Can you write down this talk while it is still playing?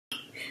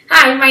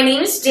Hi, my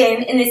name is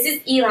Jen, and this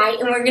is Eli,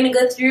 and we're going to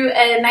go through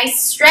a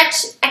nice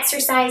stretch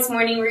exercise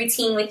morning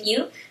routine with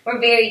you. We're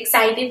very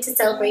excited to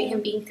celebrate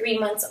him being 3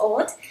 months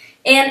old.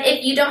 And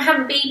if you don't have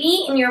a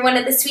baby and you're one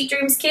of the Sweet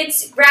Dreams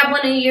kids, grab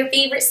one of your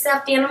favorite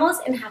stuffed animals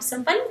and have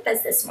some fun with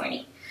us this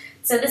morning.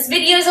 So this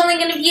video is only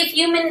going to be a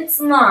few minutes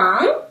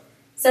long,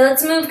 so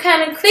let's move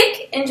kind of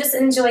quick and just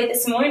enjoy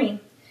this morning.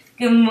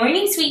 Good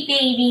morning, sweet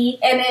baby.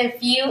 And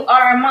if you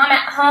are a mom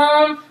at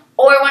home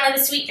or one of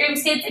the Sweet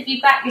Dreams kids, if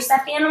you've got your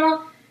stuffed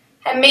animal,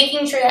 and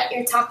making sure that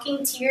you're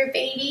talking to your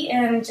baby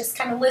and just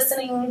kind of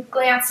listening,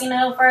 glancing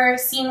over,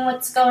 seeing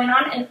what's going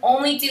on, and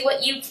only do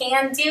what you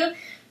can do.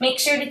 Make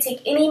sure to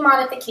take any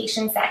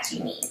modifications that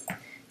you need.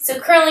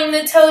 So curling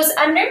the toes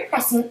under,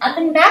 pressing up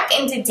and back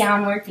into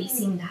downward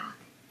facing dog.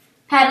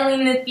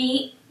 Paddling the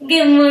feet.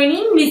 Good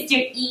morning,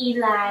 Mr.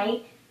 Eli.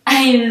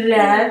 I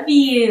love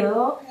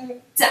you.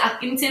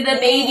 Talking to the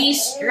baby,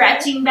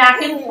 stretching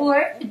back and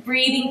forth,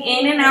 breathing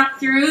in and out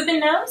through the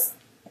nose.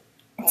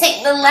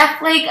 Take the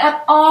left leg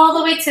up all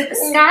the way to the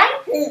sky.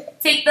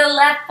 Take the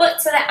left foot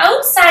to the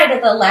outside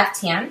of the left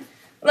hand.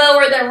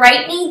 Lower the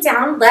right knee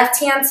down, left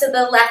hand to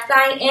the left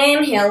thigh.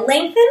 Inhale,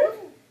 lengthen.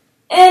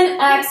 And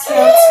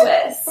exhale,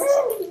 twist.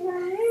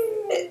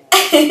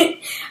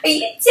 Are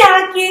you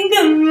talking?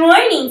 Good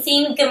morning.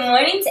 Saying good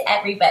morning to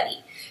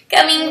everybody.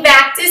 Coming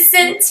back to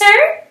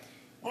center.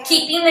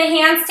 Keeping the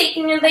hands,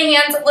 taking the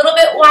hands a little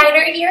bit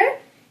wider here.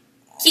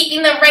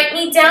 Keeping the right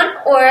knee down,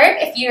 or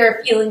if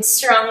you're feeling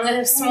strong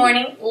this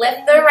morning,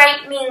 lift the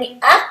right knee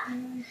up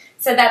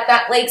so that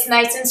that leg's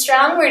nice and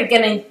strong. We're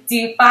going to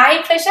do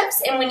 5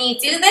 push-ups, and when you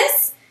do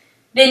this,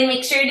 then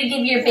make sure to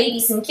give your baby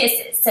some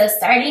kisses. So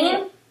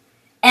starting,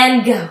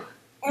 and go.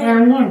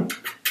 And 1,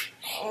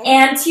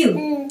 and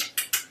 2,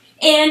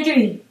 and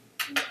 3,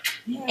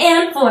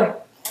 and 4,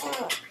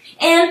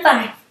 and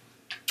 5.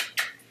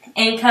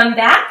 And come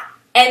back,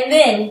 and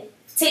then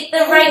take the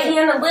right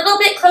hand a little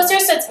bit closer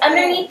so it's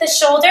underneath the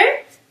shoulder.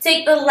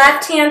 Take the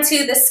left hand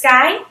to the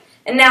sky.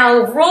 And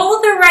now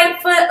roll the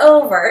right foot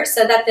over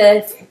so that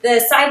the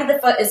side of the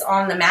foot is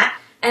on the mat.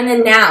 And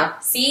then now,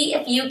 see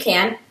if you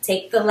can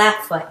take the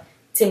left foot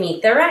to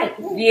meet the right.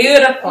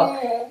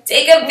 Beautiful.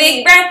 Take a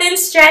big breath and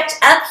stretch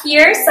up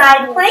here,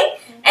 side plank.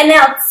 And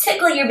now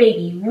tickle your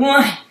baby.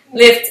 1,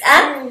 lift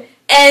up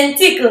and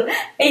tickle.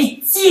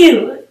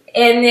 2,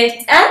 and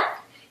lift up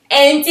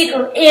and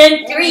tickle.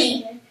 And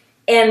 3.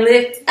 And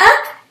lift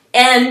up,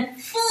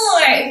 and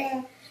 4,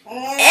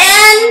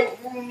 and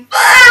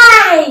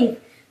 5.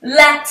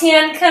 Left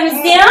hand comes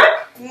down,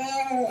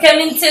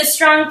 coming to a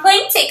strong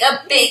plank. Take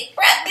a big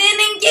breath in,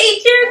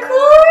 engage your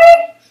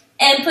core,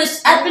 and push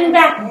up and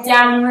back,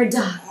 downward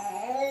dog.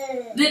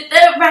 Lift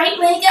the right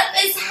leg up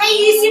as high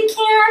as you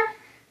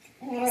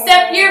can.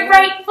 Step your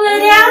right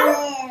foot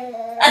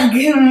out.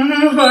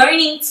 Good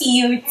morning to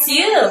you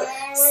too.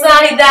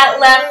 Slide that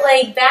left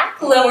leg back,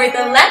 lower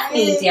the left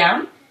knee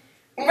down.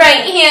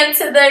 Right hand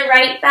to the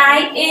right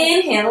thigh.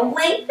 Inhale,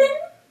 lengthen.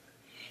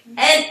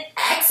 And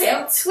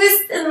exhale,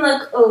 twist and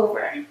look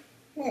over.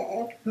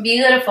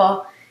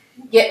 Beautiful.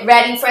 Get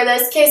ready for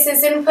those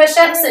kisses and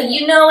push-ups so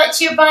you know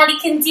what your body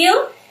can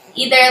do.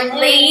 Either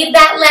lay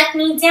that left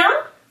knee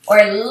down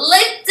or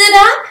lift it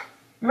up.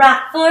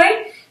 Rock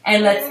forward.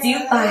 And let's do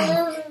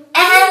 5.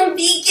 And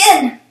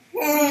begin.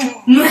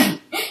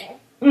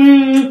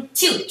 1,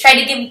 2. Try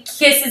to give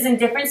kisses in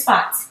different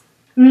spots.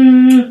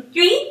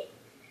 3.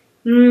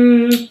 4,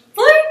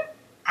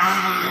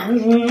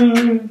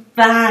 and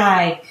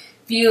 5.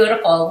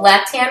 Beautiful.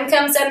 Left hand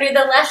comes under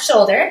the left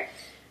shoulder.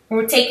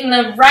 We're taking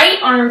the right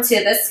arm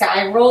to the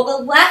sky. Roll the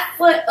left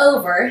foot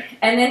over,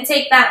 and then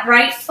take that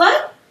right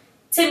foot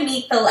to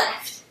meet the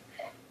left.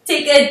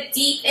 Take a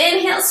deep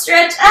inhale,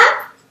 stretch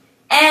up,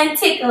 and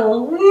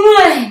tickle.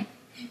 1,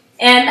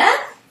 and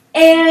up,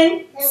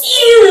 and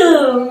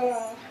 2,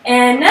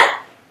 and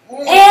up,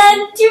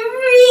 and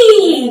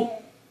 3,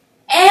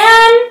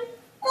 and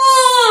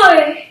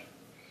 4,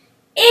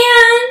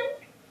 and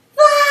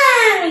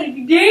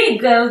 5. There you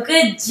go.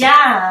 Good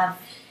job.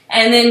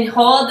 And then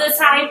hold the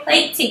side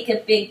plank. Take a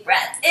big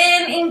breath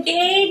in,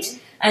 engage,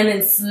 and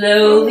then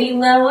slowly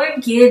lower.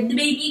 Give the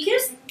baby a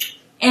kiss,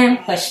 and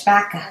push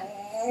back up.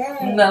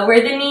 Lower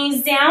the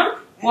knees down.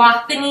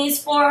 Walk the knees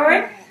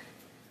forward.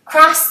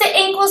 Cross the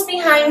ankles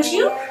behind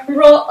you.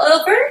 Roll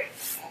over,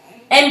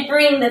 and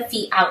bring the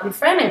feet out in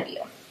front of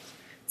you.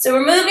 So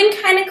we're moving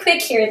kind of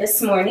quick here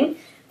this morning,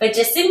 but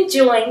just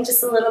enjoying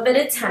just a little bit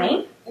of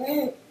time.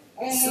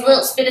 Just a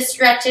little bit of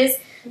stretches,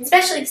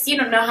 especially because you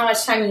don't know how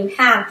much time you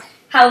have,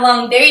 how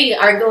long they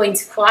are going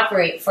to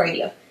cooperate for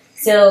you.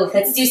 So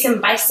let's do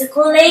some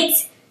bicycle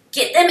legs.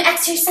 Get them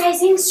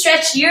exercising.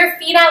 Stretch your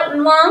feet out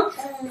and long.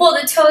 Pull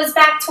the toes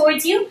back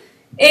towards you.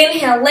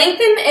 Inhale,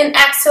 lengthen, and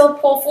exhale,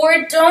 pull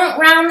forward. Don't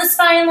round the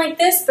spine like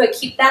this, but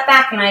keep that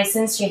back nice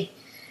and straight.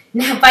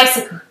 Now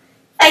bicycle.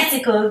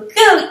 Bicycle,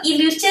 go,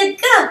 Ilusha,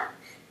 go.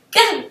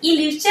 Go,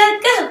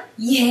 Ilusha, go.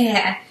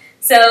 Yeah.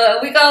 So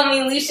we call him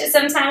Ilusha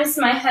sometimes.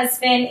 My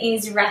husband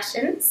is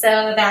Russian,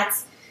 so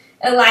that's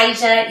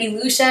Elijah,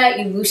 Ilusha,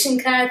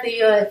 Ilushinka.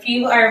 If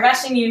you are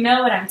Russian, you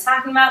know what I'm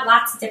talking about.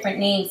 Lots of different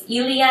names.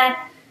 Ilya.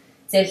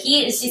 So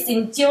he is just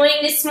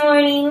enjoying this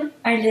morning.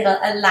 Our little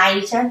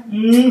Elijah.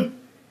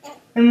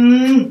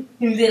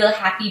 Little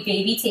happy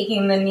baby,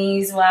 taking the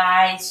knees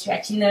wide,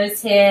 stretching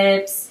those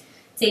hips,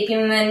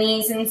 taking the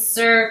knees in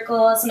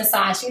circles,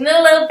 massaging the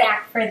low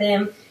back for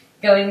them,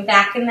 going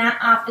back in that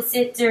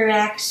opposite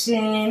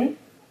direction,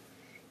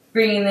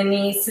 bringing the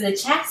knees to the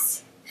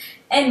chest,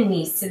 and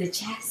knees to the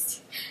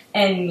chest,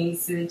 and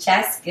knees to the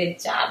chest. Good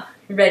job.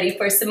 Ready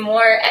for some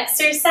more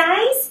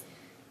exercise?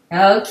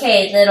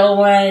 Okay, little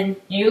one,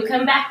 you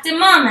come back to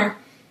mama.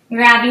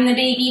 Grabbing the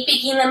baby,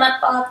 picking them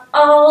up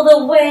all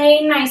the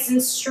way, nice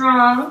and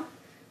strong.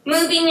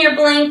 Moving your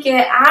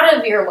blanket out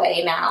of your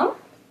way now,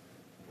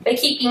 but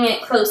keeping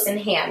it close and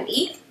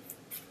handy.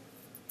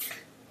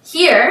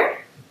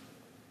 Here,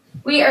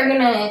 we are going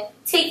to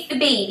take the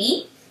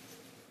baby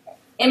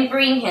and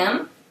bring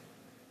him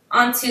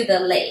onto the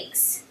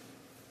legs.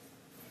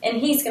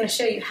 And he's going to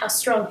show you how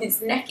strong his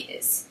neck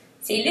is.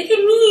 Say, look at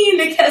me,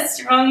 look how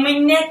strong my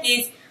neck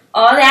is.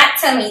 All that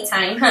tummy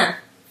time, huh?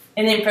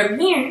 And then from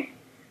here,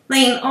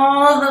 laying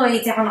all the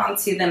way down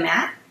onto the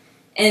mat.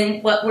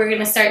 And what we're going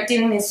to start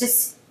doing is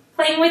just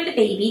playing with the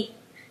baby.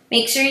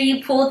 Make sure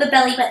you pull the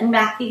belly button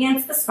back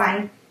against the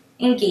spine.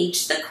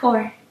 Engage the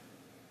core.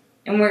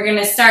 And we're going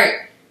to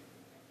start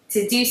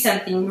to do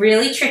something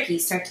really tricky.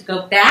 Start to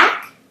go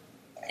back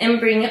and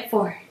bring it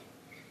forward.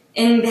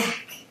 And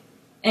back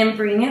and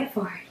bring it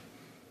forward.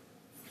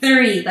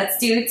 3. Let's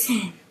do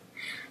 10.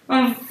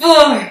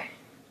 4.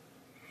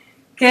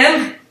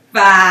 Good.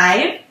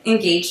 5.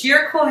 Engage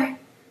your core.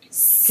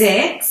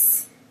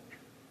 6,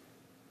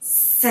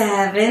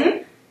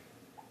 7,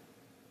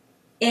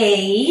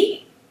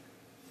 8,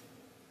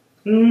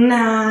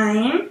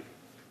 9,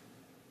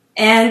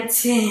 and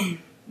 10.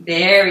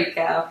 There we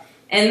go.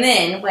 And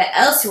then what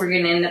else we're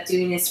going to end up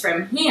doing is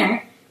from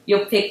here,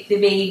 you'll pick the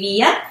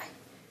baby up,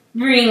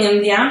 bring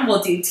him down.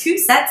 We'll do 2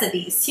 sets of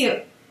these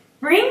too.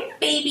 Bring the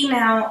baby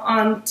now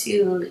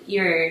onto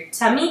your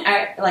tummy,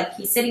 or like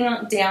he's sitting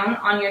down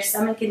on your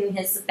stomach and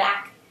his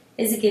back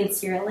is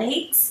against your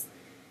legs.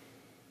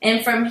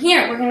 And from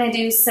here, we're going to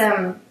do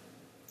some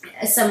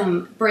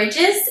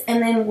bridges,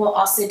 and then we'll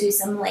also do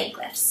some leg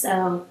lifts.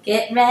 So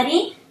get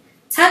ready.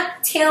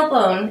 Tuck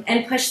tailbone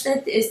and push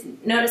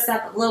notice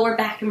that lower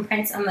back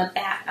imprints on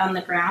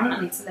the ground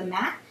onto the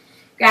mat.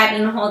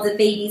 Grabbing a hold of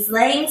baby's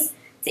legs,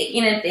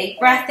 taking a big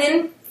breath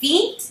in.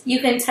 Feet,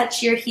 you can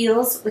touch your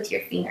heels with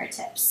your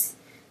fingertips.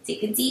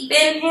 Take a deep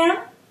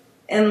inhale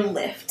and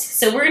lift.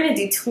 So we're going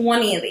to do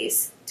 20 of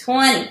these.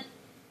 20,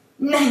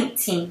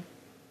 19,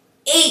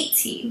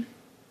 18,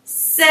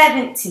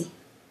 17,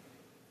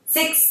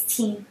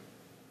 16,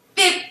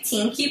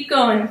 15, keep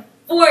going,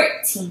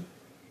 14,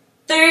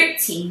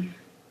 13,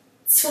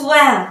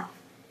 12,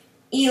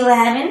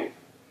 11,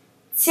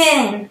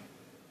 10,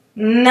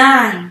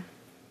 9,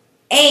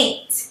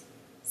 8,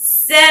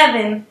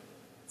 7,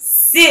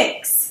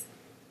 6,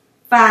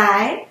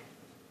 5,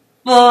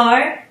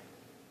 4,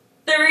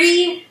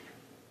 3,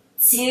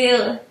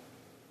 2,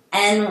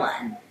 and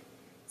 1.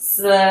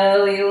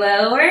 Slowly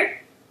lower.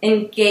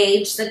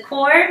 Engage the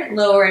core,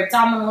 lower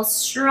abdominals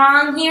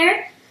strong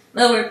here,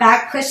 lower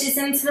back pushes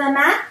into the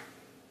mat.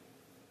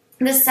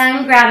 This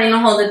time grabbing a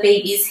hold of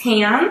baby's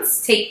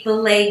hands, take the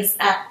legs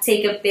up,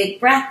 take a big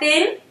breath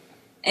in,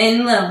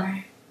 and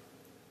lower.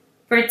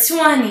 For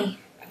 20,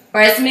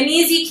 or as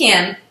many as you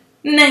can,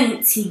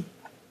 19,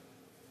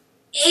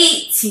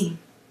 18,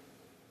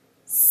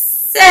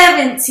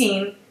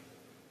 17,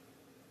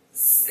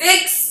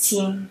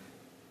 16,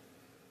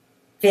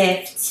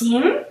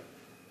 15,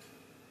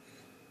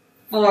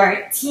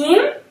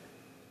 14,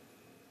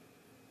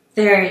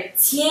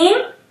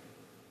 13,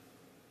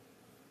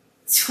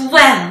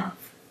 12,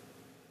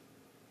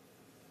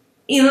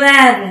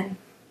 11,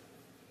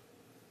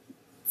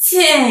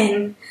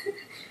 10,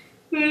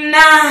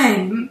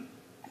 9,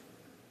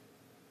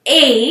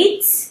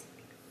 8,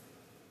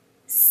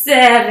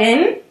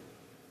 7,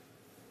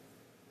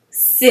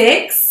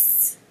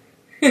 6,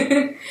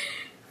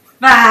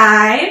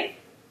 5,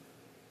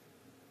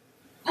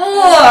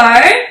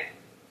 4,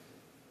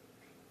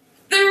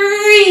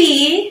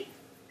 3,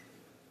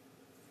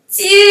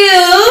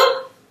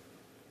 2,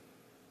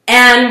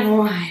 and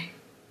 1.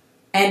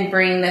 And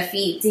bring the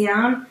feet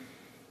down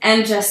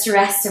and just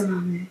rest a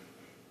moment.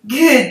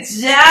 Good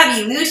job,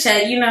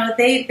 Ilusha. You know,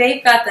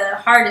 they've got the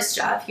hardest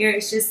job here.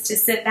 It's just to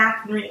sit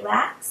back and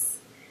relax.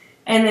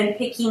 And then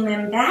picking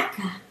them back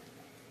up.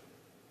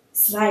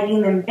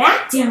 Sliding them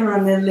back down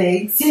on the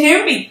legs.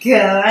 Here we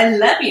go. I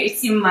love your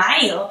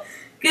smile.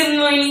 Good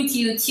morning to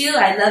you, too.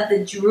 I love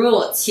the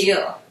drool,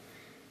 too.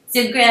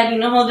 So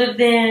grabbing a hold of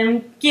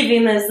them,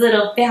 giving those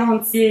little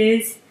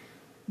bounces.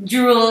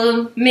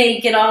 Drool may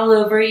get all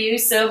over you,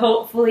 so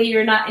hopefully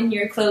you're not in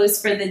your clothes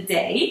for the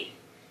day.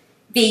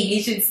 Baby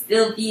should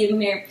still be in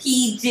their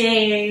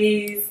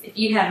PJs if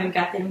you haven't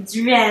got them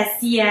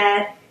dressed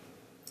yet.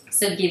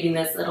 So giving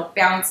those little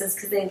bounces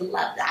because they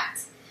love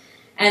that.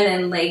 And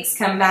then legs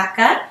come back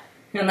up.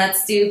 And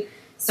let's do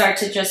Start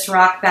to just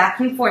rock back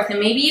and forth, and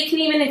maybe you can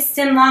even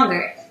extend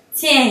longer.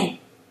 10,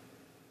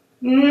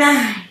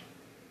 9,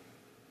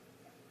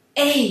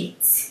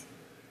 8,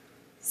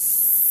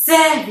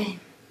 7,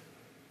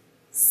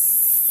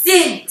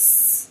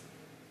 6,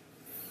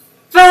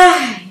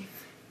 5,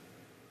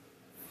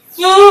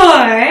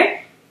 4,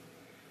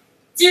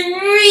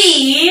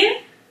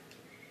 3,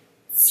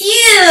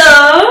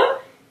 2,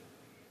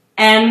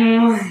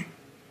 and 1.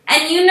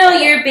 And you know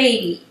your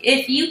baby.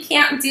 If you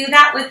can't do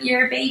that with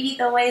your baby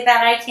the way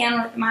that I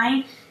can with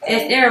mine,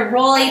 if they're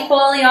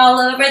roly-poly all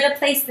over the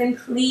place, then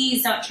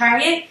please don't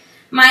try it.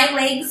 My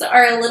legs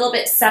are a little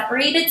bit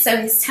separated, so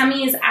his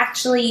tummy is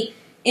actually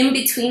in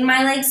between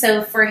my legs.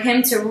 So for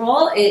him to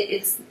roll,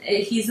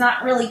 he's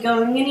not really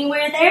going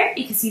anywhere there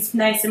because he's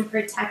nice and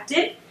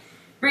protected.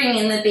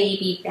 Bringing the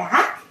baby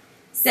back,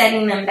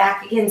 setting them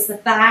back against the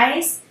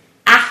thighs.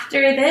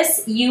 After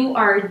this, you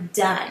are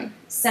done.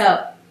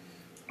 So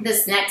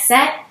this next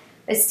set,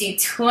 let's do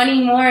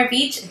 20 more of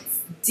each.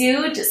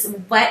 Do just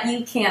what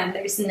you can.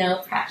 There's no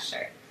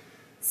pressure.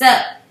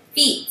 So,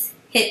 feet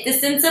hip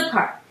distance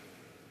apart.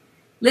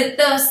 Lift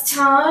those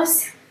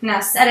toes. Now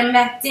set them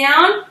back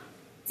down.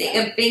 Take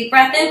a big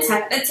breath in.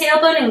 Tuck the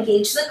tailbone.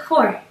 Engage the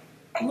core.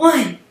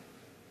 1,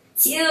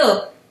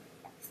 2,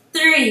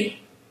 3,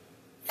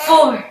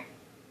 4,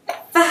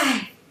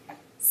 5,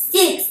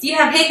 6. Do you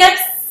have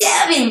hiccups?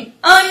 7.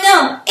 Oh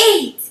no.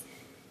 8,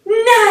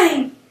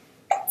 9,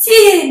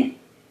 10,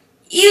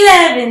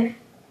 11,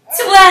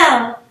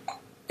 12,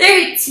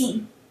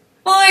 13,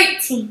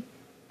 14,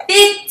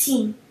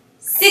 15,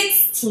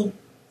 16,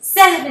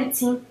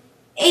 17,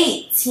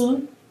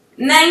 18,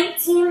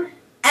 19,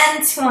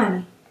 and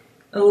 20.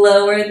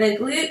 Lower the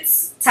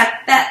glutes,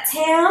 tuck that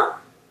tail,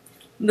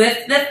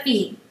 lift the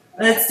feet.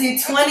 Let's do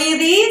 20 of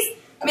these.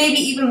 Maybe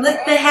even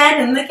lift the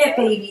head and look at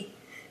baby.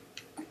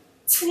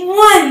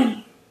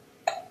 20,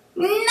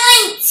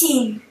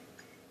 19,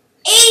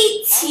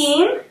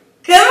 18,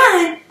 come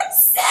on,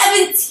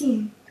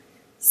 17,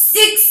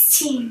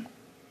 16,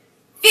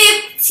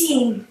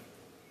 15,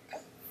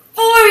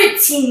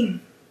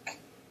 14,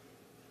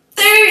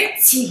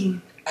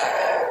 13.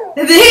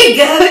 There you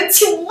go,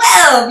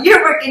 12.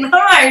 You're working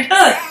hard,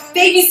 huh?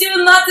 Baby's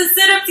doing lots of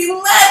sit-ups.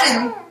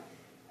 11,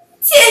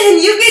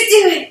 10. You can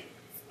do it.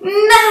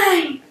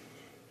 9,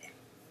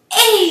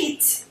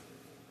 8,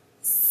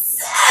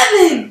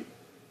 7,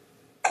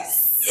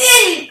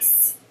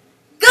 6.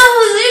 Go,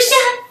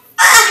 Lucia.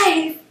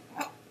 5,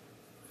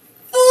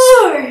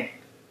 4,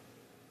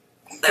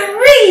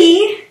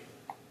 3,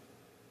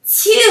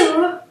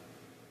 2,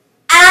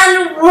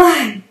 and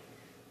 1.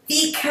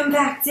 Feet come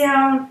back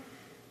down,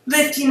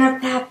 lifting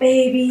up that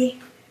baby,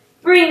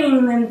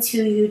 bringing them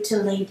to you to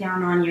lay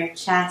down on your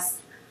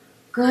chest.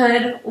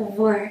 Good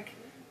work.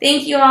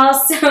 Thank you all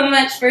so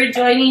much for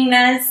joining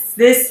us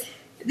this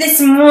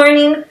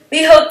morning.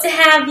 We hope to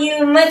have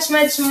you much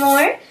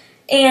more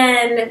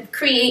and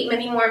create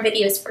many more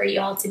videos for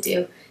you all to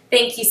do.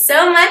 Thank you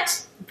so much.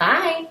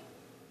 Bye.